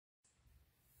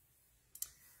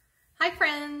Hi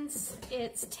friends,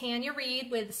 it's Tanya Reed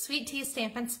with Sweet Tea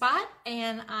Stampin' Spot,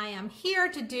 and I am here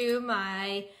to do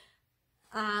my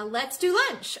Let's Do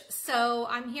Lunch. So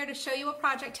I'm here to show you a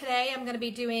project today. I'm going to be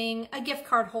doing a gift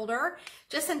card holder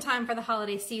just in time for the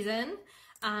holiday season.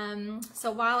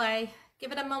 So while I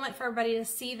give it a moment for everybody to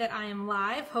see that I am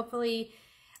live, hopefully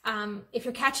if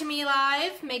you're catching me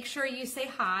live, make sure you say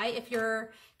hi. If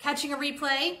you're catching a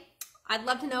replay, I'd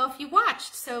love to know if you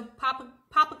watched, so pop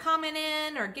a comment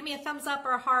in or give me a thumbs up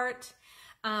or a heart.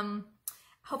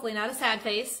 Hopefully not a sad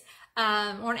face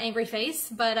or an angry face,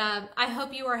 but I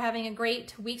hope you are having a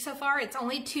great week so far. It's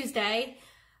only Tuesday,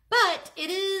 but it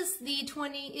is the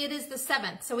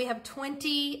 7th, so we have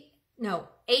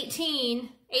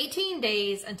 18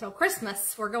 days until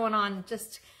Christmas. We're going on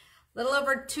just a little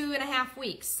over 2.5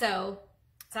 weeks. So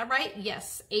is that right?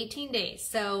 Yes, 18 days.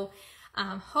 So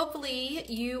hopefully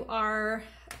you are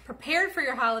prepared for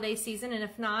your holiday season, and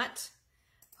if not,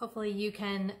 hopefully you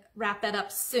can wrap that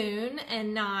up soon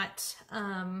and not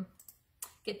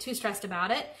get too stressed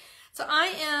about it. So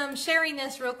I am sharing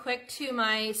this real quick to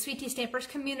my Sweet Tea Stampers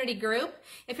community group.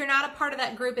 If you're not a part of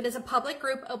that group, it is a public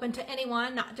group open to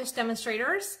anyone, not just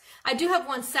demonstrators. I do have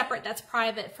one separate that's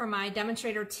private for my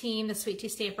demonstrator team, the Sweet Tea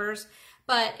Stampers.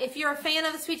 But if you're a fan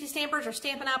of the Sweet Tea Stampers or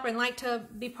Stampin' Up! And like to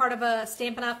be part of a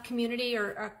Stampin' Up! Community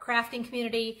or a crafting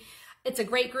community, it's a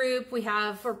great group. We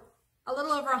have a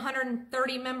little over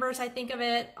 130 members, I think of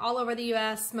it, all over the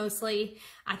US mostly.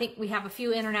 I think we have a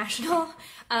few international,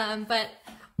 but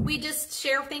we just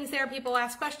share things there. People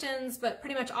ask questions, but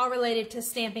pretty much all related to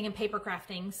stamping and paper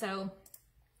crafting. So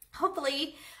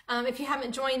hopefully, if you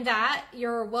haven't joined that,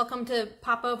 you're welcome to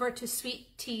pop over to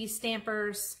Sweet Tea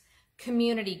Stampers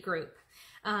community group.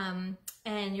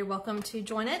 And you're welcome to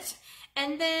join it.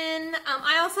 And then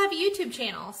I also have a YouTube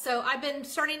channel. So I've been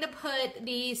starting to put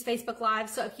these Facebook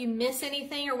Lives. So if you miss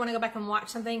anything or want to go back and watch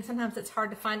something, sometimes it's hard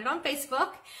to find it on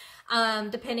Facebook,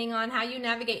 depending on how you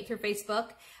navigate through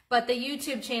Facebook. But the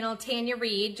YouTube channel, Tanya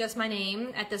Reed, just my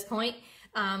name at this point,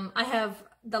 I have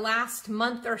the last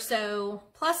month or so,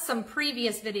 plus some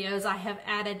previous videos I have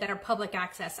added that are public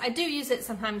access. I do use it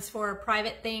sometimes for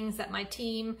private things that my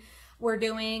team we're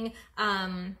doing,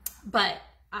 but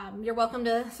you're welcome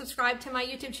to subscribe to my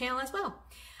YouTube channel as well.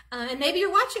 And maybe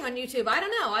you're watching on YouTube. I don't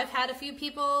know. I've had a few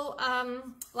people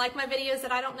like my videos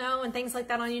that I don't know and things like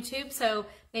that on YouTube. So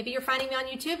maybe you're finding me on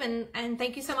YouTube, and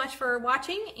thank you so much for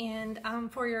watching and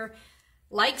for your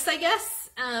likes, I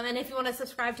guess. And if you want to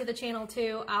subscribe to the channel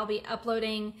too, I'll be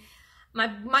uploading.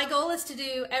 My goal is to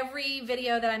do every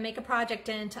video that I make a project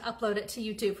in to upload it to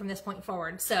YouTube from this point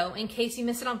forward. So in case you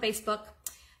miss it on Facebook,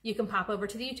 you can pop over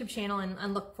to the YouTube channel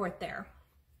and look for it there.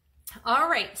 All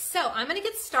right, so I'm going to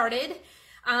get started.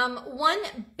 One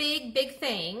big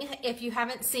thing, if you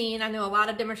haven't seen, I know a lot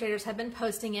of demonstrators have been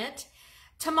posting it.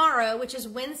 Tomorrow, which is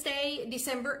Wednesday,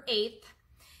 December 8th,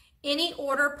 any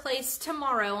order placed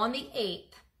tomorrow on the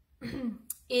 8th,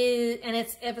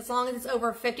 as long as it's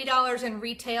over $50 in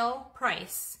retail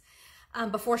price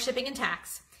before shipping and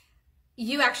tax,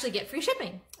 you actually get free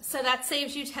shipping. So that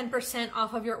saves you 10%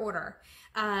 off of your order.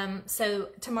 So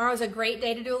tomorrow's a great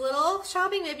day to do a little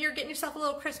shopping. Maybe you're getting yourself a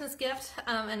little Christmas gift,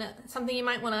 and something you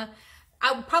might want to,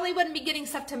 I probably wouldn't be getting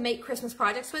stuff to make Christmas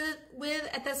projects with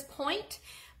at this point,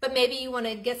 but maybe you want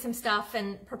to get some stuff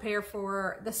and prepare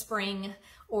for the spring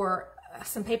or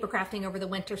some paper crafting over the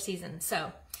winter season.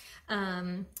 So,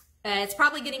 it's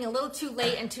probably getting a little too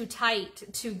late and too tight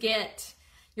to get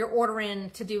your order in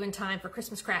to do in time for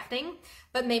Christmas crafting,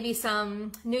 but maybe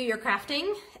some New Year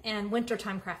crafting and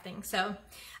wintertime crafting. So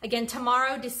again,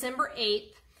 tomorrow, December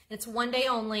 8th, it's one day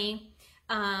only,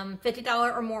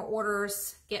 $50 or more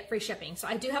orders get free shipping. So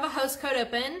I do have a host code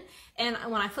open, and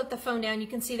when I flip the phone down, you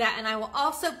can see that. And I will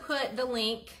also put the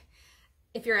link.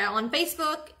 If you're on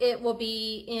Facebook, it will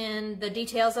be in the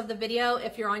details of the video.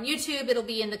 If you're on YouTube, it'll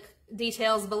be in the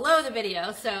details below the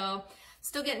video. So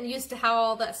still getting used to how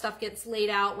all that stuff gets laid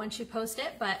out once you post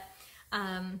it, but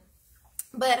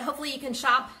hopefully you can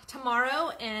shop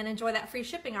tomorrow and enjoy that free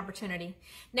shipping opportunity.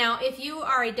 Now, if you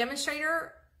are a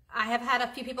demonstrator, I have had a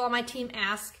few people on my team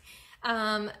ask,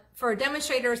 for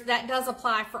demonstrators, that does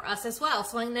apply for us as well.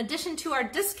 So in addition to our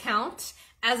discount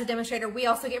as a demonstrator, we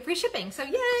also get free shipping. So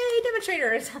yay,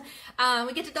 demonstrators!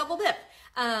 We get to double dip,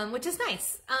 which is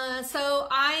nice. So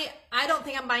I don't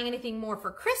think I'm buying anything more for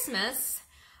Christmas,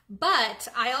 but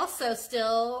I also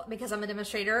still, because I'm a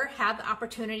demonstrator, have the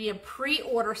opportunity to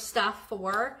pre-order stuff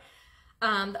for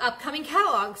the upcoming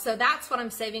catalog. So that's what I'm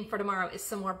saving for tomorrow, is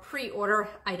some more pre-order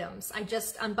items. I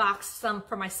just unboxed some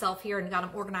for myself here and got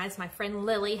them organized. My friend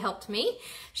Lily helped me.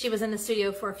 She was in the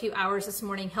studio for a few hours this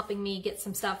morning helping me get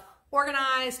some stuff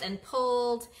organized and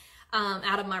pulled.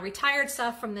 out of my retired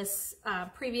stuff from this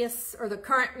previous, or the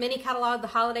current mini catalog, the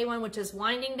holiday one, which is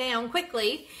winding down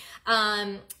quickly.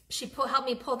 She helped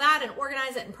me pull that and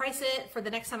organize it and price it for the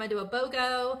next time I do a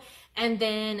BOGO. And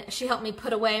then she helped me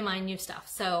put away my new stuff.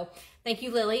 So thank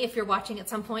you, Lily, if you're watching at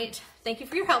some point. Thank you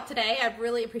for your help today. I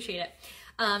really appreciate it.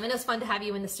 And it was fun to have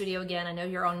you in the studio again. I know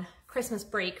you're on Christmas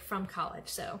break from college,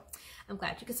 so I'm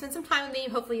glad you could spend some time with me.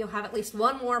 Hopefully you'll have at least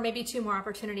one more, maybe two more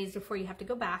opportunities before you have to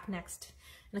go back next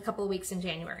in a couple of weeks in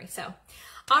January. So,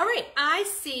 all right, I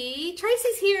see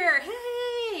Tracy's here.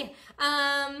 Hey,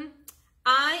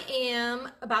 I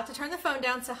am about to turn the phone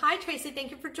down. So hi, Tracy,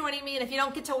 thank you for joining me. And if you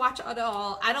don't get to watch it at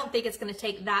all, I don't think it's gonna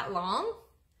take that long.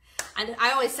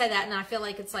 I always say that, and I feel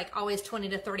like it's like always 20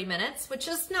 to 30 minutes, which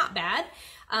is not bad.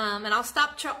 And I'll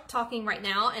stop talking right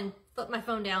now and flip my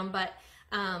phone down, but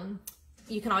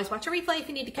you can always watch a replay if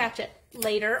you need to catch it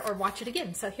later or watch it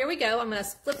again. So here we go. I'm going to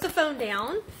flip the phone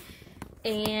down.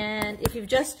 And if you've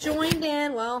just joined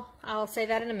in, well, I'll say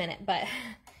that in a minute, but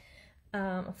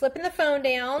I'm flipping the phone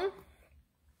down.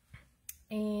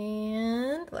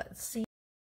 And let's see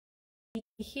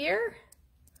here.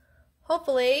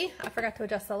 Hopefully, I forgot to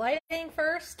adjust the lighting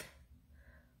first.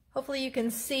 Hopefully you can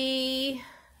see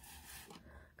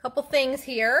a couple things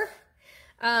here.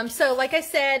 So like I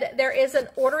said, there is an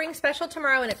ordering special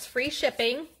tomorrow and it's free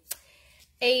shipping.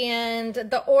 And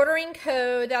the ordering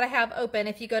code that I have open,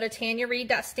 if you go to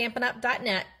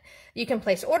tanyareed.stampinup.net, you can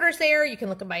place orders there. You can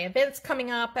look at my events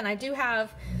coming up. And I do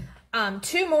have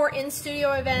 2 more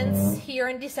in-studio events here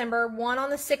in December. One on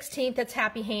the 16th, that's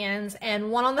Happy Hands, and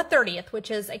one on the 30th,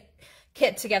 which is a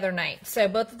Kit Together night. So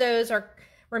both of those are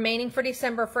remaining for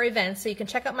December for events. So you can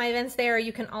check out my events there.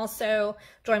 You can also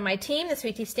join my team, the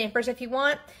Sweet Tea Stampers, if you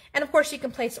want. And of course, you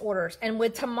can place orders. And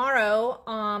with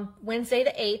tomorrow, Wednesday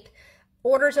the 8th,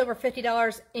 orders over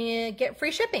 $50 and get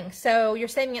free shipping. So you're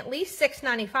saving at least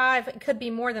 $6.95. It could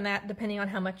be more than that depending on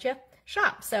how much you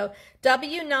shop. So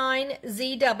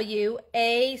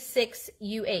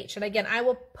W9ZWA6UH. And again, I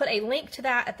will put a link to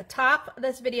that at the top of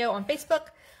this video on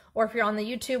Facebook, or if you're on the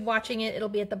YouTube watching it, it'll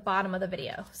be at the bottom of the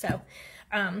video. So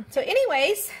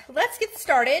anyways, let's get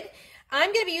started.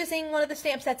 I'm going to be using one of the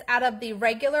stamp sets out of the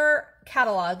regular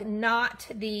catalog, not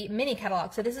the mini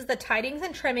catalog. So this is the Tidings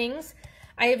and Trimmings.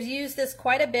 I have used this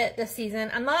quite a bit this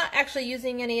season. I'm not actually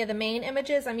using any of the main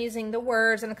images. I'm using the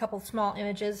words and a couple of small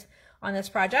images on this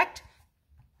project.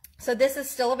 So this is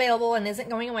still available and isn't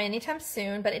going away anytime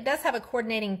soon, but it does have a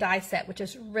coordinating die set, which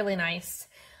is really nice.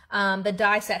 The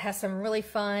die set has some really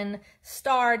fun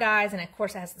star dies, and of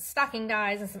course it has the stocking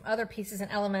dies and some other pieces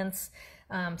and elements.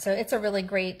 So it's a really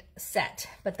great set,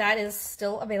 but that is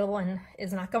still available and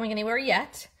is not going anywhere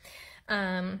yet.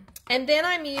 And then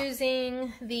I'm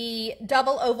using the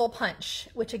double oval punch,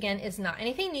 which again is not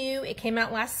anything new. It came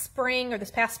out last spring or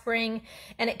this past spring,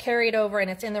 and it carried over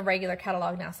and it's in the regular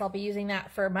catalog now. So I'll be using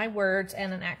that for my words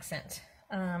and an accent.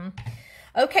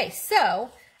 Okay,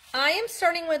 so I am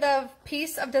starting with a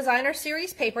piece of designer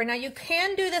series paper. Now you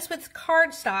can do this with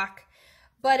cardstock,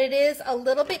 but it is a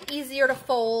little bit easier to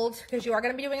fold because you are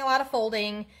going to be doing a lot of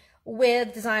folding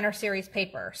with designer series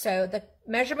paper. So the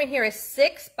measurement here is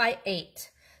 6 by 8.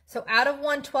 So out of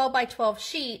one 12 by 12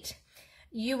 sheet,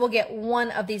 you will get one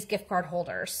of these gift card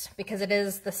holders because it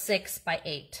is the 6 by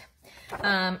 8.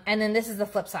 And then this is the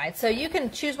flip side. So you can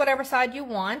choose whatever side you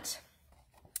want.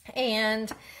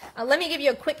 And let me give you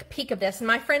a quick peek of this.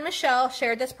 My friend Michelle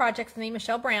shared this project with me,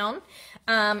 Michelle Brown.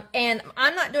 And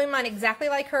I'm not doing mine exactly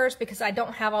like hers because I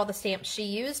don't have all the stamps she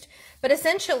used. But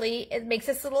essentially, it makes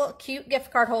this little cute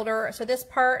gift card holder. So this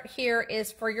part here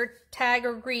is for your tag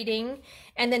or greeting.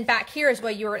 And then back here is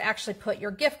where you would actually put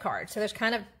your gift card. So there's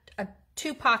kind of a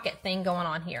 2-pocket thing going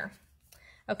on here.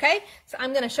 Okay, so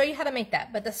I'm going to show you how to make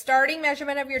that. But the starting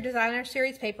measurement of your designer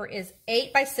series paper is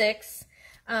 8 by 6.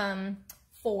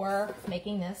 For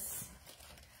making this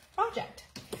project.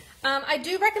 I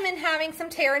do recommend having some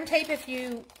tear and tape if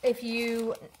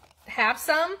you have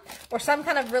some, or some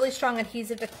kind of really strong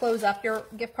adhesive to close up your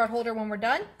gift card holder when we're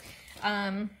done.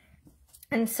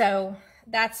 And so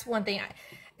that's one thing.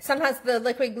 Sometimes the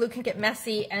liquid glue can get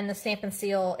messy and the Stampin'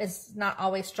 Seal is not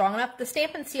always strong enough. The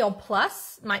Stampin' Seal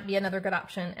Plus might be another good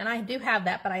option, and I do have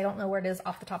that, but I don't know where it is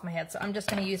off the top of my head, so I'm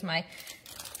just going to use my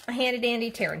handy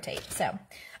dandy tear and tape. So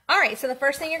all right, so the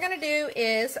first thing you're going to do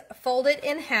is fold it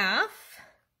in half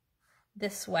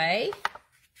this way.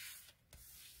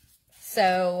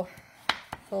 So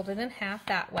fold it in half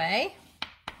that way.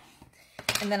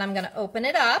 And then I'm going to open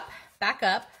it up, back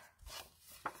up.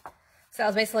 So I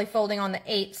was basically folding on the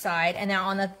 8 side, and now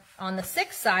on the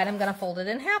 6 side, I'm going to fold it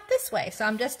in half this way. So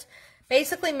I'm just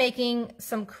basically making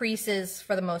some creases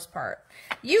for the most part.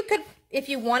 You could, if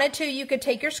you wanted to, you could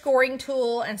take your scoring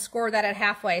tool and score that at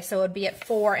halfway, so it would be at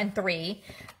 4 and 3.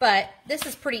 But this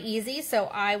is pretty easy, so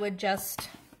I would just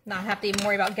not have to even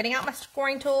worry about getting out my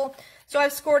scoring tool. So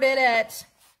I've scored it at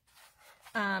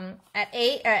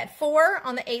 4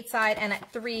 on the 8 side and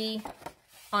at 3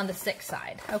 on the 6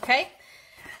 side. Okay.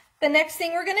 The next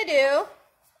thing we're gonna do.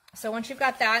 So once you've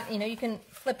got that, you know, you can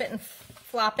flip it and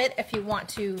flop it if you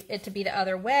want it to be the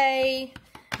other way,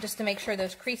 just to make sure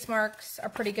those crease marks are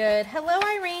pretty good. Hello,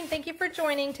 Irene. Thank you for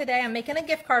joining today. I'm making a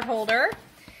gift card holder,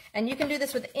 and you can do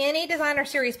this with any designer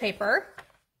series paper.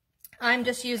 I'm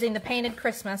just using the Painted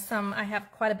Christmas. I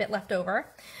have quite a bit left over.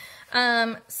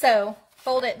 So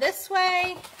fold it this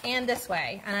way and this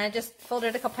way, and I just folded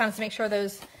it a couple times to make sure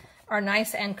those are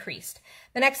nice and creased.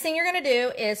 The next thing you're going to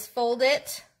do is fold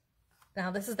it. Now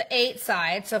this is the 8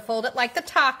 side, so fold it like the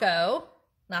taco,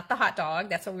 not the hot dog.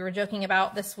 That's what we were joking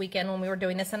about this weekend when we were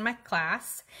doing this in my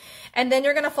class. And then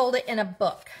you're going to fold it in a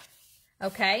book.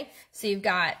 Okay, so you've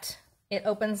got, it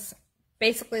opens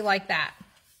basically like that.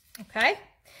 Okay,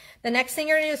 the next thing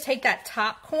you're going to do is take that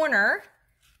top corner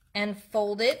and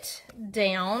fold it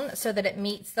down so that it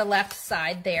meets the left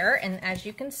side there. And as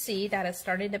you can see, that has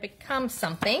started to become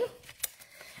something.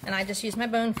 And I just use my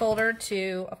bone folder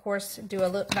to, of course, do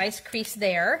a nice crease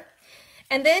there.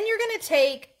 And then you're going to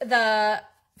take the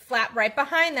flap right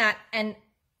behind that, and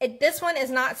this one is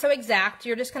not so exact.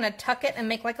 You're just going to tuck it and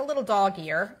make like a little dog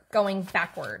ear going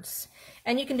backwards.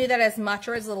 And you can do that as much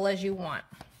or as little as you want.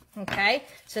 Okay,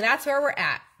 so that's where we're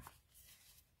at.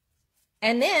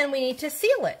 And then we need to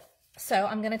seal it. So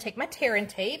I'm going to take my tear and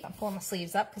tape. I'm pulling my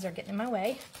sleeves up because they're getting in my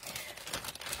way.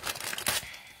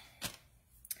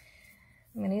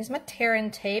 I'm going to use my tear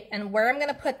and tape, and where I'm going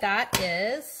to put that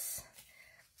is,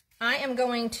 I am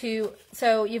going to,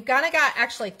 so you've got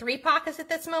actually 3 pockets at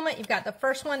this moment. You've got the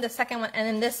first one, the second one, and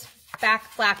then this back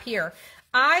flap here.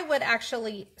 I would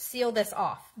actually seal this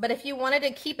off, but if you wanted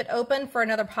to keep it open for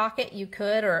another pocket, you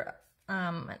could, or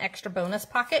an extra bonus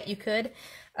pocket, you could,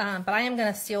 but I am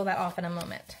going to seal that off in a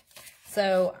moment.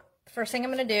 So the first thing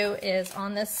I'm going to do is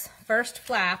on this first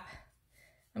flap,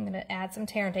 I'm going to add some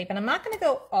tear and tape, and I'm not going to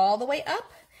go all the way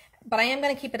up, but I am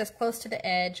going to keep it as close to the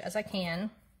edge as I can.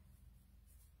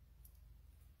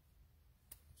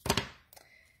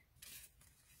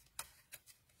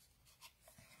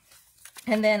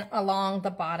 And then along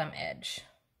the bottom edge.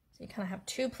 So you kind of have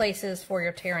 2 places for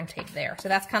your tear and tape there. So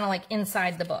that's kind of like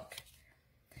inside the book.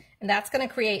 And that's going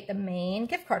to create the main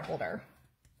gift card holder.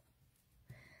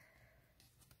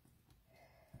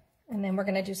 And then we're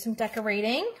going to do some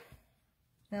decorating.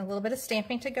 And a little bit of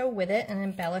stamping to go with it and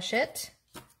embellish it.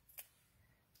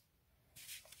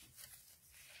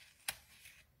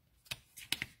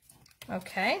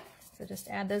 Okay, so just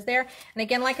add those there. And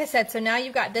again, like I said, so now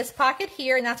you've got this pocket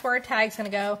here, and that's where our tag's going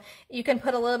to go. You can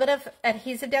put a little bit of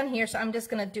adhesive down here, so I'm just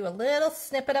going to do a little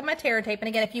snippet of my tear tape. And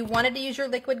again, if you wanted to use your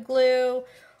liquid glue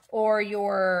or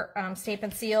your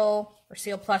Stampin' Seal or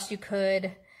Seal Plus, you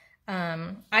could.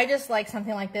 I just like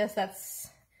something like this that's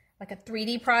like a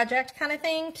 3D project kind of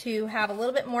thing to have a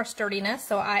little bit more sturdiness.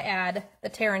 So I add the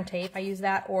tear and tape. I use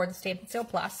that or the Stampin' Seal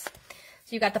Plus.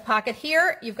 So you've got the pocket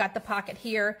here, you've got the pocket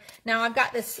here. Now I've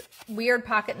got this weird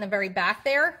pocket in the very back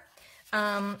there.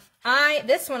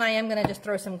 This one I am going to just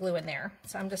throw some glue in there.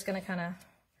 So I'm just going to kind of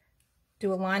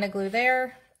do a line of glue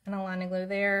there and a line of glue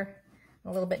there,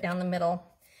 a little bit down the middle,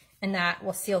 and that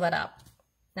will seal that up.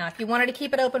 Now if you wanted to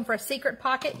keep it open for a secret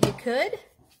pocket, you could.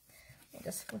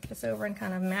 Just flip this over and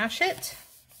kind of mash it.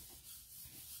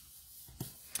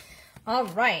 All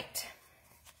right,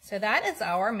 so that is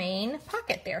our main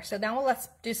pocket there. So now let's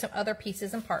do some other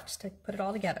pieces and parts to put it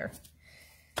all together.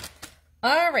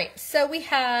 All right, so we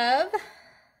have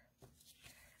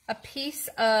a piece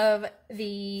of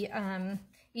the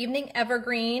Evening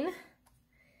Evergreen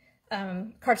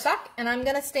cardstock, and I'm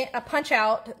going to punch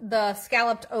out the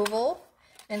scalloped oval,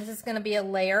 and this is going to be a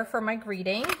layer for my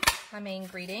greeting, my main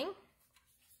greeting.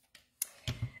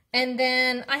 And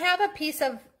then I have a piece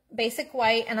of basic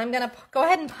white, and I'm going to go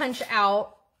ahead and punch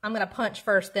out. I'm going to punch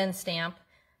first, then stamp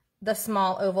the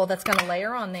small oval that's going to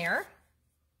layer on there.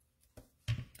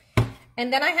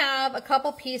 And then I have a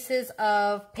couple pieces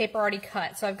of paper already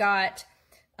cut. So I've got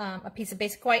a piece of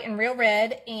basic white and real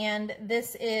red, and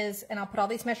this is, and I'll put all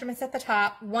these measurements at the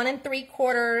top, 1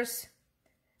 3/4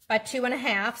 by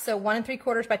 2.5. So 1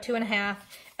 3/4 by 2.5.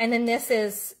 And then this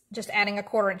is just adding a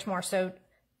 1/4 inch more. So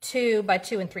 2 by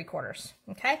 2 3/4.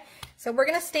 Okay, so we're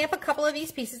going to stamp a couple of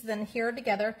these pieces then here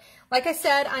together. Like I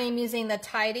said, I am using the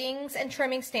Tidings and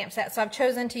Trimming stamp set, so I've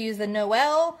chosen to use the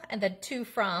Noel and the To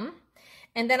From,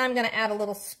 And then I'm going to add a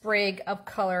little sprig of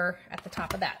color at the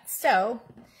top of that. So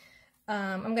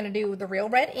I'm going to do the real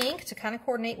red ink to kind of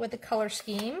coordinate with the color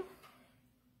scheme.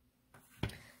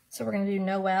 So we're going to do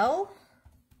Noel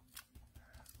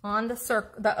on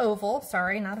the oval.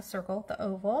 Sorry, not a circle, the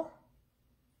oval.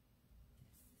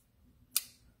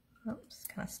 Oops,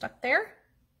 kind of stuck there.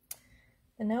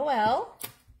 The Noel.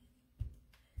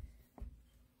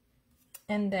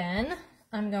 And then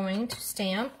I'm going to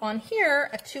stamp on here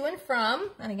a to and from,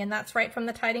 and again, that's right from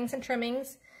the Tidings and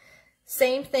Trimmings.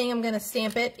 Same thing, I'm going to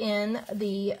stamp it in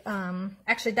the,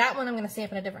 actually that one I'm going to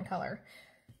stamp in a different color.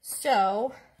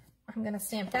 So I'm going to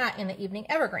stamp that in the Evening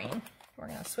Evergreen. We're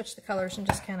going to switch the colors and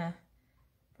just kind of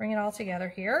bring it all together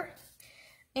here.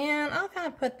 And I'll kind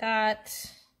of put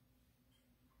that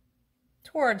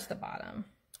towards the bottom,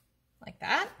 like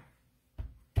that.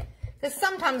 Because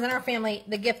sometimes in our family,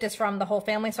 the gift is from the whole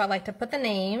family, so I like to put the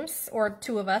names, or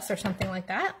 2 of us, or something like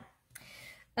that.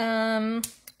 And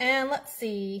let's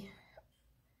see,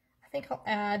 I think I'll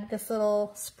add this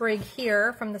little sprig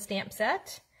here from the stamp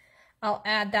set. I'll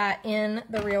add that in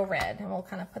the real red, and we'll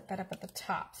kind of put that up at the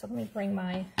top. So let me bring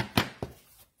my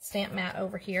stamp mat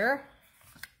over here.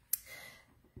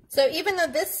 So even though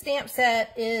this stamp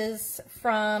set is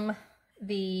from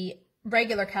the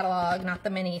regular catalog, not the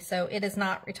mini, so it is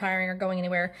not retiring or going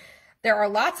anywhere, there are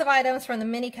lots of items from the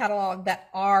mini catalog that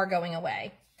are going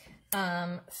away.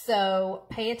 So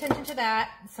pay attention to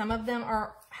that. Some of them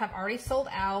have already sold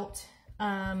out,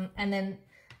 and then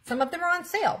some of them are on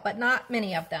sale, but not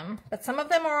many of them. But some of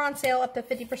them are on sale up to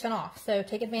 50% off. So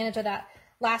take advantage of that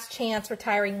last chance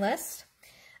retiring list.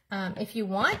 If you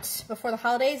want, before the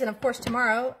holidays, and of course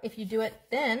tomorrow, if you do it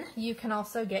then, you can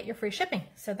also get your free shipping.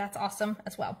 So that's awesome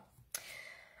as well.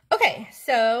 Okay,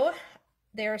 so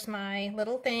there's my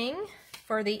little thing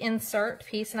for the insert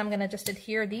piece, and I'm going to just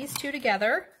adhere these 2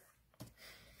 together.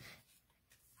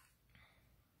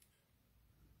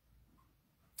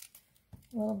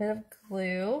 A little bit of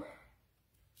glue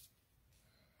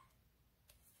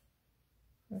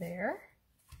there.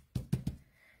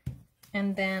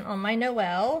 And then on my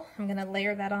Noel, I'm going to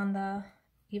layer that on the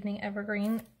Evening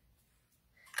Evergreen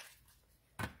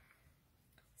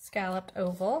scalloped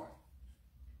oval.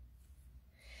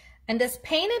 And this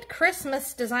Painted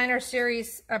Christmas Designer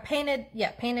Series,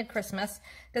 Painted Christmas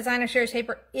Designer Series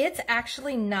paper, it's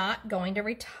actually not going to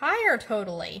retire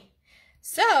totally.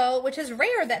 So, which is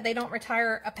rare that they don't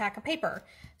retire a pack of paper.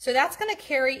 So that's going to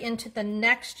carry into the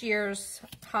next year's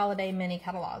holiday mini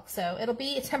catalog. So it'll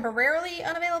be temporarily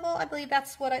unavailable. I believe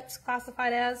that's what it's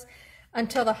classified as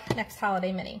until the next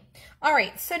holiday mini. All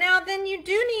right, so now then you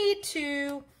do need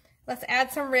to, let's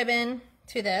add some ribbon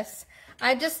to this.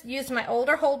 I just used my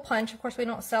older hole punch. Of course, we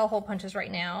don't sell hole punches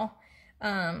right now.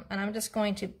 And I'm just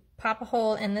going to pop a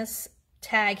hole in this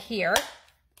tag here,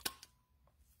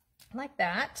 like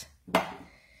that.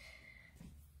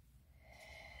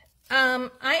 I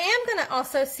am going to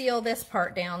also seal this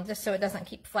part down just so it doesn't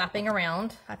keep flapping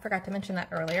around. I forgot to mention that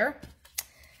earlier.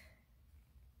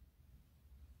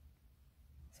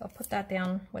 So I'll put that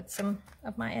down with some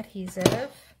of my adhesive.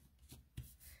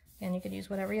 And you could use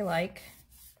whatever you like.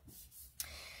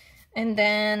 And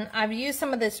then I've used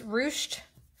some of this ruched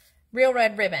real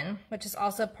red ribbon, which is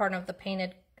also part of the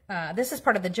painted, this is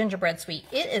part of the gingerbread suite.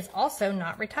 It is also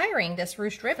not retiring, this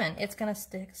ruched ribbon. It's going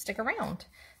to stick around.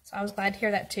 So I was glad to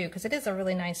hear that too, because it is a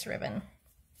really nice ribbon.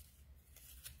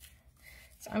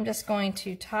 So I'm just going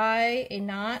to tie a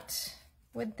knot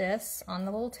with this on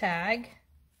the little tag.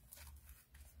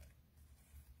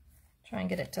 Try and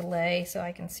get it to lay so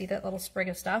I can see that little sprig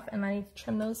of stuff. And I need to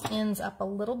trim those ends up a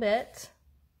little bit.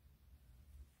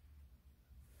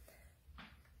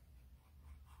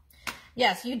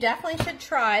 Yes, you definitely should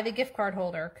try the gift card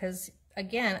holder because,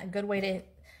 again, a good way to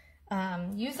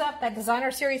use up that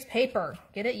designer series paper.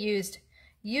 Get it used.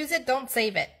 Use it, don't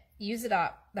save it. Use it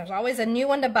up. There's always a new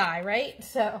one to buy, right?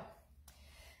 So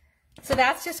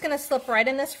that's just going to slip right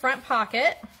in this front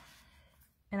pocket.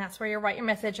 And that's where you write your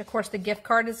message. Of course, the gift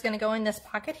card is going to go in this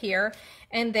pocket here.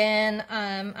 And then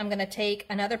I'm going to take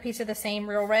another piece of the same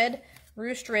real red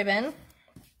ruched ribbon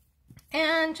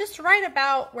and just right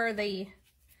about where the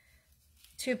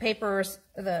two papers,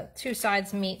 the two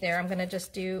sides meet there. I'm going to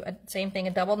just do a same thing,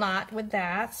 a double knot with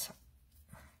that.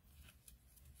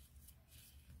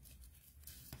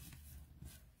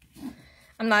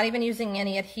 I'm not even using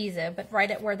any adhesive, but right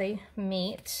at where they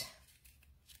meet.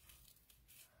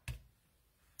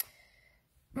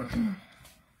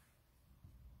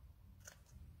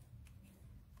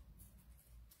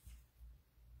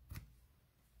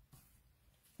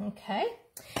 Okay,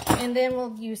 and then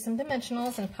we'll use some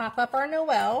dimensionals and pop up our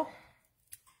Noel.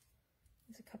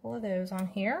 There's a couple of those on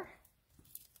here.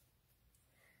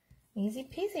 Easy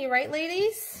peasy, right,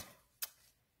 ladies?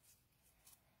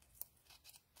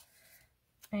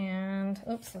 And,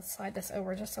 oops, let's slide this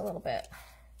over just a little bit.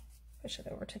 Push it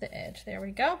over to the edge. There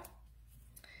we go.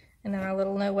 And then our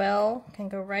little Noel can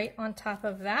go right on top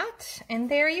of that. And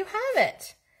there you have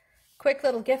it. Quick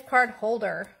little gift card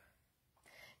holder.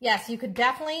 Yes, you could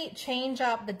definitely change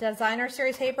up the designer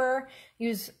series paper.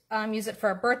 Use it for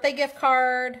a birthday gift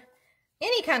card.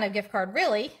 Any kind of gift card,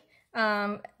 really.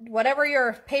 Whatever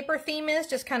your paper theme is,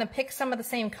 just kind of pick some of the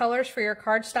same colors for your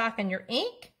cardstock and your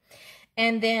ink.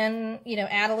 And then, you know,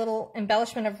 add a little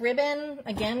embellishment of ribbon.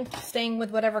 Again, staying with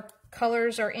whatever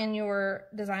colors are in your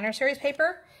designer series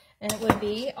paper. And it would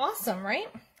be awesome, right?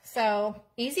 So,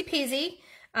 easy peasy.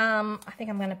 I think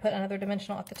I'm going to put another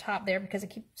dimensional at the top there because it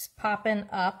keeps popping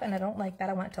up and I don't like that.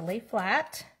 I want it to lay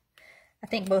flat. I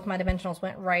think both my dimensionals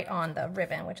went right on the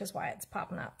ribbon, which is why it's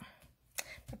popping up.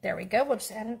 But there we go. We'll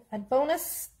just add a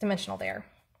bonus dimensional there.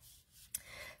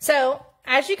 So,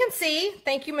 as you can see,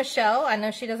 thank you, Michelle. I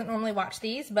know she doesn't normally watch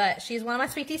these, but she's one of my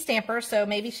Sweetie stampers, so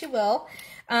maybe she will.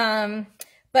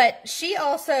 But she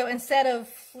also, instead of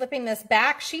flipping this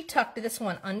back, she tucked this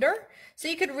one under. So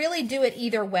you could really do it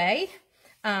either way.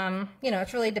 You know,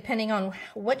 it's really depending on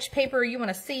which paper you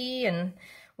want to see and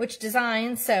which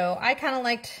design. So I kind of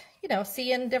liked, you know,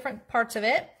 seeing different parts of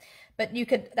it. But you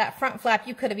could, that front flap,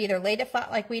 you could have either laid it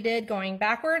flat like we did going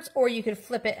backwards, or you could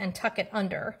flip it and tuck it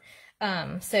under.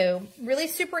 So really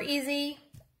super easy,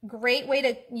 great way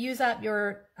to use up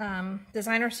your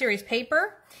designer series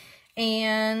paper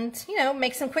and, you know,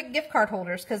 make some quick gift card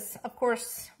holders because, of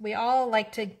course, we all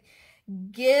like to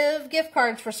give gift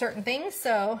cards for certain things.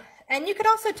 So, and you could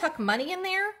also tuck money in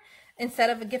there instead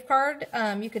of a gift card.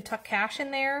 You could tuck cash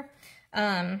in there.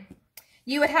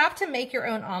 You would have to make your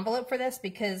own envelope for this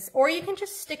because, or you can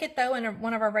just stick it though in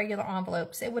one of our regular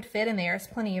envelopes. It would fit in there. It's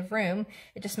plenty of room.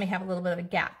 It just may have a little bit of a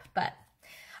gap, but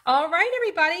all right,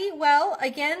 everybody. Well,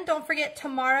 again, don't forget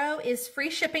tomorrow is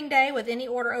free shipping day with any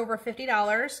order over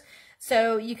 $50.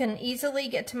 So you can easily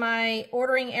get to my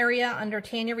ordering area under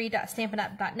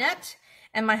tanyareed.stampinup.net.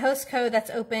 And my host code that's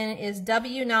open is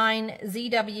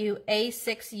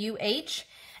W9ZWA6UH.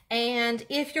 And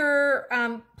if you're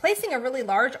placing a really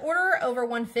large order over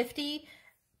 $150,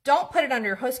 don't put it under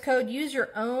your host code. Use your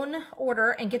own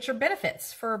order and get your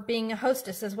benefits for being a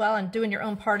hostess as well and doing your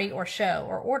own party or show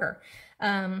or order.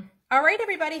 All right,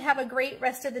 everybody, have a great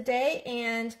rest of the day.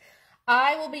 And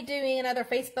I will be doing another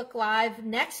Facebook Live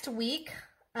next week,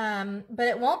 but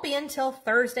it won't be until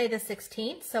Thursday the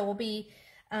 16th. So we'll be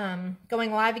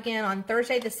going live again on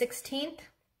Thursday the 16th.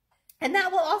 And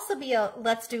that will also be a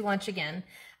Let's Do Lunch again.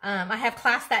 I have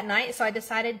class that night, so I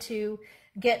decided to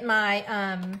get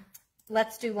my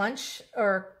Let's Do Lunch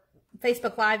or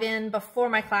Facebook Live in before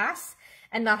my class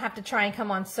and not have to try and come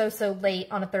on so late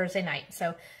on a Thursday night.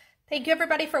 So thank you,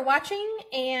 everybody, for watching,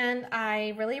 and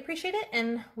I really appreciate it,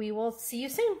 and we will see you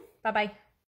soon. Bye-bye.